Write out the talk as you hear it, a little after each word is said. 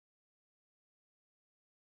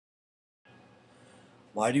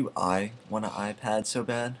Why do I want an iPad so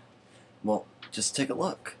bad? Well, just take a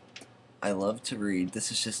look. I love to read.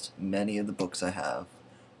 This is just many of the books I have.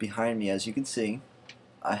 Behind me, as you can see,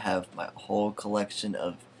 I have my whole collection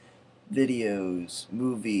of videos,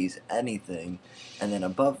 movies, anything. And then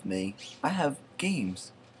above me, I have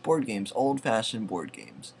games, board games, old-fashioned board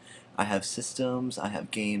games. I have systems, I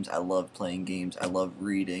have games, I love playing games, I love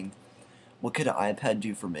reading. What could an iPad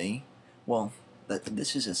do for me? Well,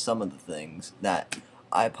 this is just some of the things that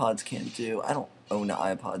iPods can't do. I don't own an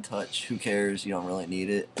iPod Touch. Who cares? You don't really need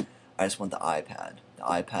it. I just want the iPad. The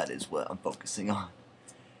iPad is what I'm focusing on.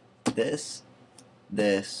 This,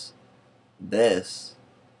 this, this,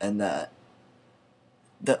 and that.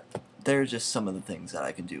 The, they're just some of the things that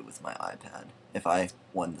I can do with my iPad if I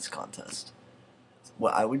won this contest.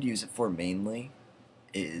 What I would use it for mainly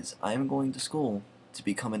is I'm going to school to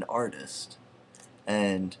become an artist.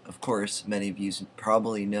 And of course, many of you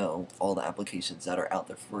probably know all the applications that are out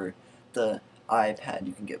there for the iPad.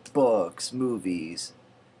 You can get books, movies,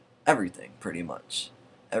 everything pretty much.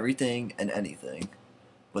 Everything and anything.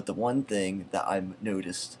 But the one thing that I've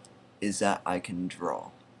noticed is that I can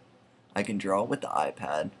draw. I can draw with the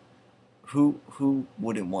iPad. Who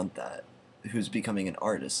wouldn't want that? Who's becoming an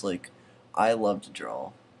artist? Like, I love to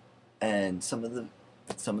draw, and some of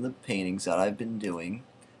the paintings that I've been doing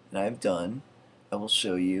and I've done, I will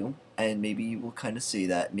show you, and maybe you will kind of see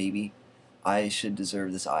that maybe I should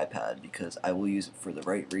deserve this iPad because I will use it for the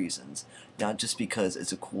right reasons, not just because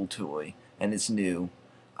it's a cool toy and it's new.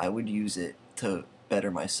 I would use it to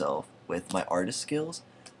better myself with my artist skills,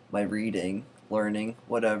 my reading, learning,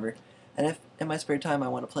 whatever. And if in my spare time I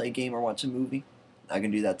want to play a game or watch a movie, I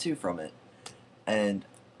can do that too from it. And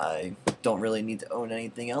I don't really need to own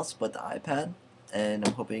anything else but the iPad, and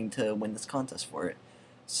I'm hoping to win this contest for it.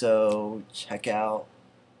 So check out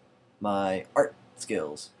my art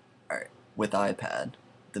skills. Alright, with iPad,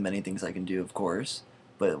 the many things I can do, of course,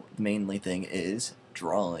 but the mainly thing is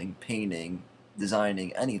drawing, painting,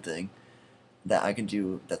 designing, anything that I can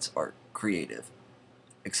do that's art, creative,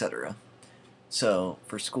 etc. So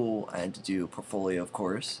for school, I had to do a portfolio, of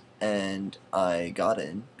course, and I got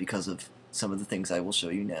in because of some of the things I will show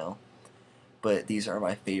you now. But these are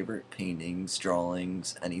my favorite paintings,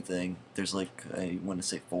 drawings, anything. There's like, I want to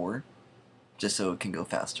say four, just so it can go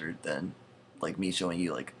faster than like me showing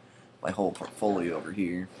you like my whole portfolio over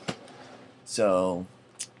here. So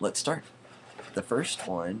let's start. The first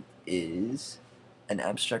one is an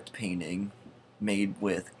abstract painting made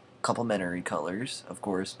with complementary colors, of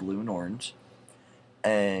course, blue and orange,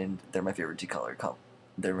 and they're my favorite two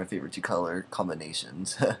color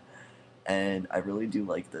combinations. And I really do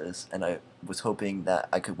like this, and I was hoping that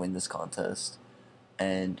I could win this contest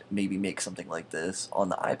and maybe make something like this on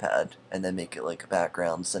the iPad and then make it like a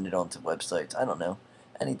background, send it onto websites. I don't know,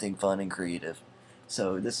 anything fun and creative.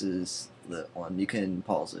 So this is the one. You can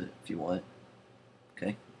pause it if you want.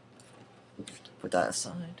 Okay, put that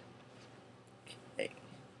aside. Okay,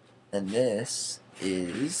 and this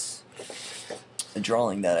is a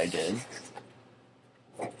drawing that I did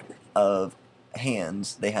of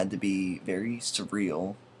hands. They had to be very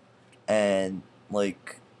surreal, and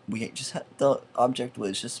like we just had, the object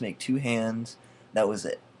was just to make two hands. That was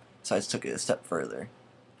it. So I just took it a step further.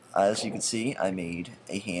 As you can see, I made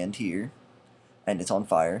a hand here, and it's on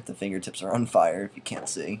fire. The fingertips are on fire if you can't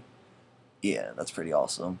see. Yeah, that's pretty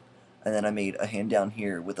awesome. And then I made a hand down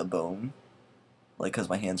here with a bone, like because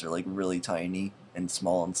my hands are like really tiny and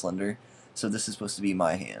small and slender. So this is supposed to be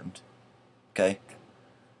my hand. Okay?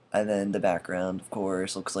 And then the background, of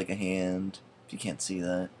course, looks like a hand, if you can't see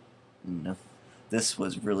that. No. This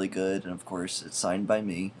was really good, and of course, it's signed by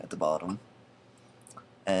me at the bottom.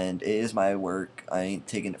 And it is my work. I ain't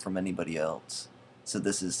taking it from anybody else. So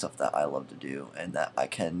this is stuff that I love to do, and that I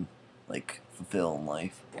can, like, fulfill in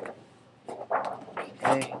life.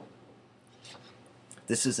 Okay.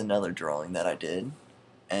 This is another drawing that I did,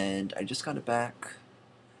 and I just got it back,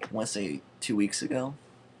 I want to say 2 weeks ago.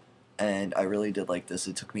 And I really did like this.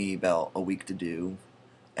 It took me about a week to do,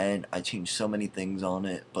 and I changed so many things on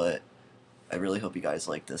it, but I really hope you guys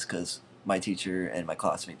like this because my teacher and my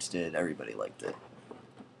classmates did. Everybody liked it.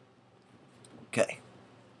 Okay.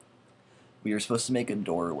 We were supposed to make a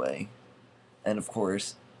doorway, and of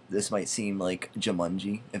course, this might seem like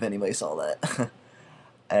Jumanji, if anybody saw that.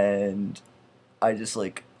 And I just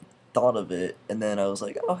like thought of it, and then I was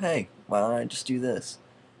like, oh hey, why don't I just do this?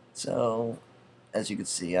 So as you can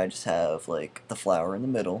see, I just have like the flower in the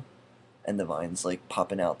middle, and the vines like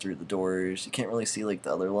popping out through the doors. You can't really see like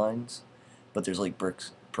the other lines, but there's like brick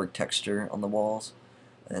texture on the walls,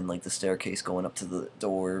 and like the staircase going up to the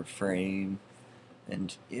door frame,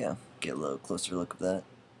 and yeah, get a little closer look of that.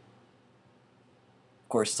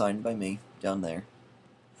 course signed by me down there.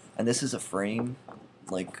 And this is a frame,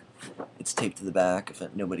 like it's taped to the back if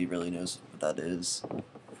nobody really knows what that is.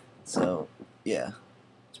 So yeah,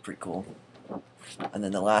 it's pretty cool. And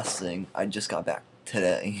then the last thing, I just got back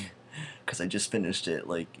today because I just finished it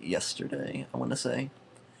like yesterday, I want to say.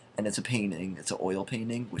 And it's a painting, it's an oil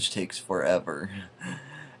painting, which takes forever.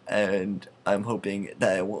 And I'm hoping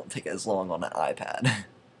that it won't take as long on an iPad.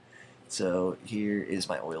 So here is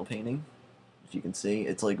my oil painting. If you can see,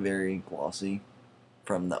 it's like very glossy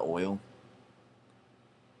from the oil.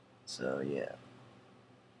 So yeah,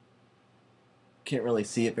 can't really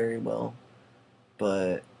see it very well,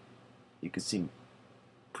 but you can see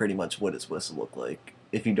pretty much what it's supposed to look like.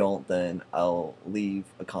 If you don't, then I'll leave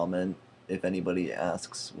a comment if anybody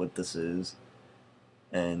asks what this is,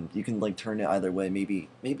 and you can like turn it either way. Maybe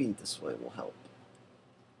this way will help.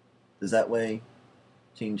 Does that way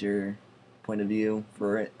change your point of view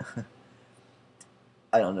for it?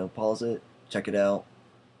 I don't know. Pause it, check it out,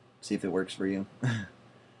 see if it works for you.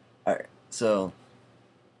 Alright, so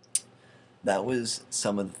that was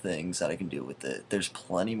some of the things that I can do with it. There's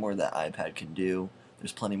plenty more that iPad can do.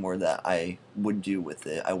 There's plenty more that I would do with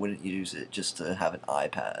it. I wouldn't use it just to have an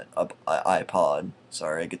iPod.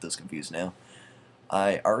 Sorry, I get those confused now.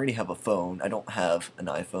 I already have a phone. I don't have an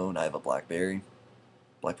iPhone. I have a BlackBerry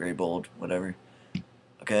Bold, whatever.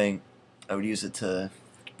 Okay, I would use it to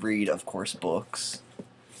read, of course, books.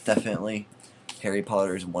 Definitely. Harry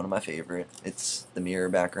Potter is one of my favorite. It's the mirror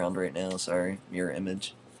background right now, sorry, mirror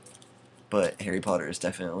image. But Harry Potter is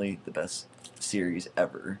definitely the best series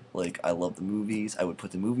ever. Like, I love the movies. I would put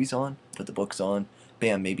the movies on, put the books on,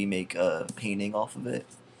 bam, maybe make a painting off of it.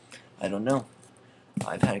 I don't know.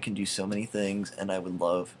 iPad can do so many things, and I would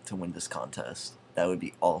love to win this contest. That would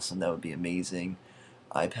be awesome. That would be amazing.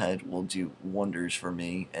 iPad will do wonders for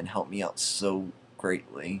me and help me out so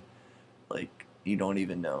greatly. Like, you don't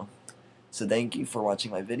even know. So thank you for watching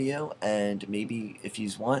my video, and maybe if you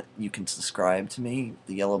want, you can subscribe to me.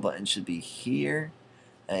 The yellow button should be here.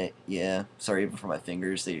 Yeah, sorry for my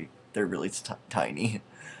fingers, they're really tiny,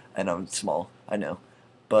 and I'm small, I know.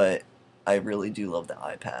 But I really do love the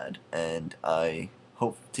iPad, and I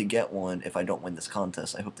hope to get one. If I don't win this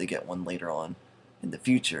contest, I hope to get one later on in the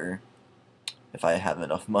future, if I have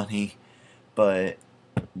enough money. But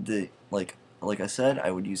like I said,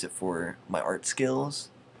 I would use it for my art skills,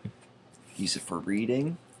 use it for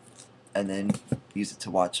reading, and then use it to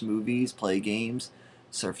watch movies, play games,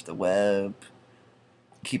 surf the web,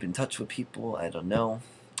 keep in touch with people, I don't know,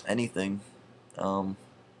 anything.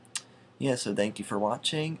 Yeah, so thank you for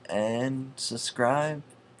watching, and subscribe,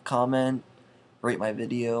 comment, rate my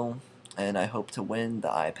video, and I hope to win the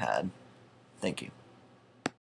iPad. Thank you.